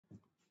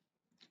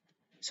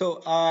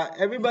So,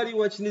 everybody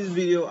watching this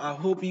video, I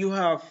hope you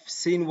have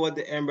seen what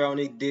the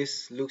embryonic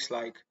disc looks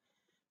like,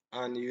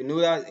 and you know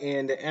that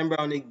in the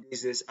embryonic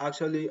disc is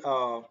actually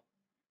the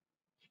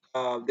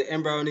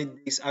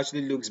embryonic disc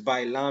actually looks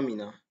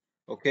bilaminar.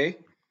 Okay,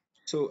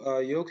 so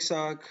yolk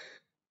sac,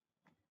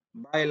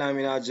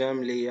 bilaminar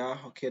germ layer.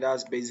 Okay,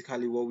 that's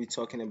basically what we're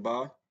talking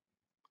about.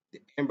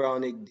 The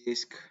embryonic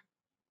disc,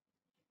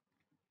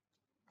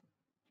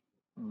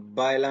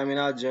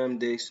 bilaminar germ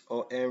disc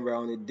or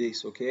embryonic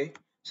disc. Okay,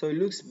 so it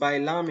looks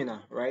bilaminar,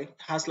 right? It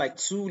has like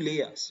two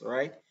layers,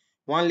 right?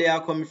 One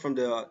layer coming from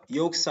the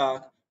yolk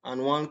sac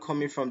and one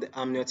coming from the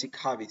amniotic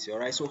cavity. All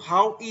right, so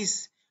how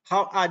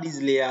are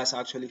these layers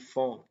actually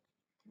formed,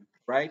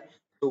 right?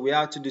 So we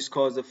have to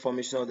discuss the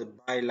formation of the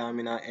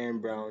bilaminar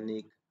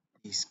embryonic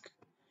disc.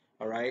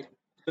 All right,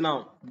 so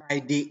now by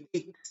day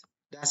 8,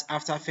 that's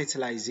after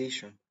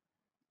fertilization,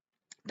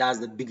 that's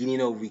the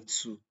beginning of week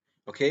 2.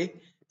 Okay,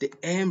 the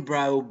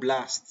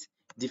embryoblast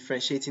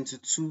differentiate into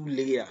two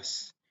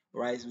layers,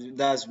 right?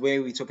 That's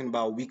where we're talking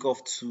about week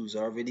of twos.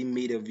 I already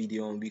made a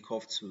video on week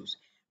of twos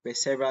where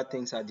several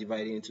things are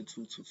divided into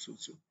two.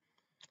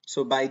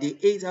 So by day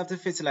 8 after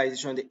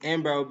fertilization, the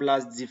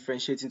embryoblast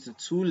differentiate into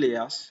two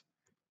layers.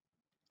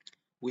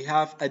 We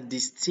have a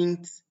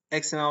distinct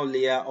external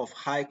layer of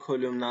high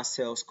columnar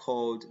cells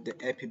called the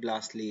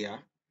epiblast layer,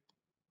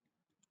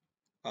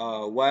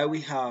 while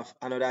we have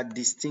another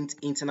distinct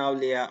internal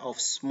layer of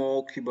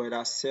small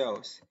cuboidal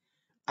cells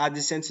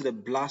adjacent to the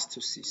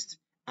blastocyst,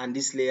 and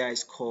this layer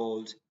is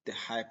called the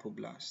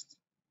hypoblast.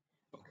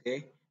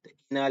 Okay, the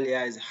inner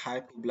layer is a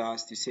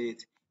hypoblast. You say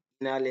it.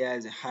 Inner layer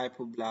is a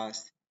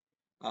hypoblast.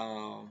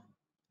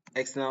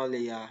 External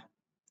layer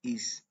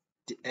is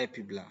the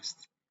epiblast.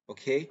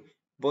 Okay,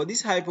 but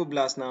this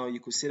hypoblast now you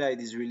could say that it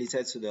is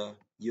related to the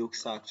yolk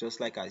sac, just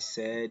like I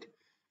said.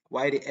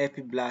 Why the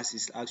epiblast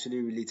is actually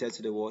related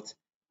to the what?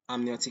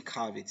 Amniotic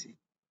cavity.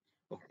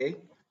 Okay,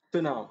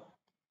 so now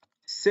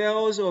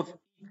cells of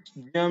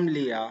each germ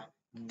layer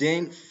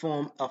then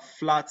form a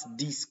flat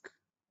disc.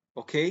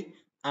 Okay,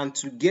 and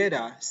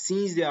together,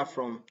 since they are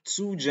from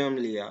two germ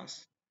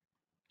layers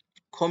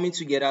coming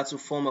together to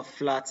form a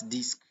flat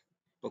disc,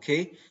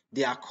 okay,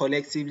 they are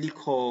collectively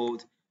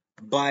called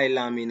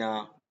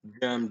bilaminar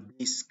germ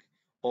disc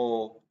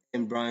or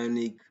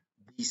embryonic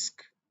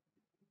disc.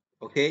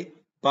 Okay,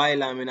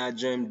 bilaminar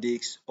germ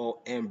disc or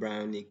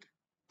embryonic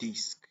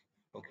disc.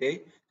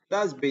 Okay,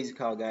 that's basic,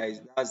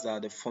 guys. That's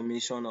the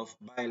formation of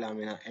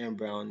bilaminar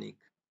embryonic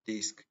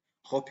disc.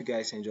 Hope you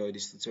guys enjoyed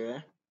this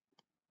tutorial.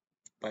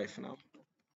 Bye for now.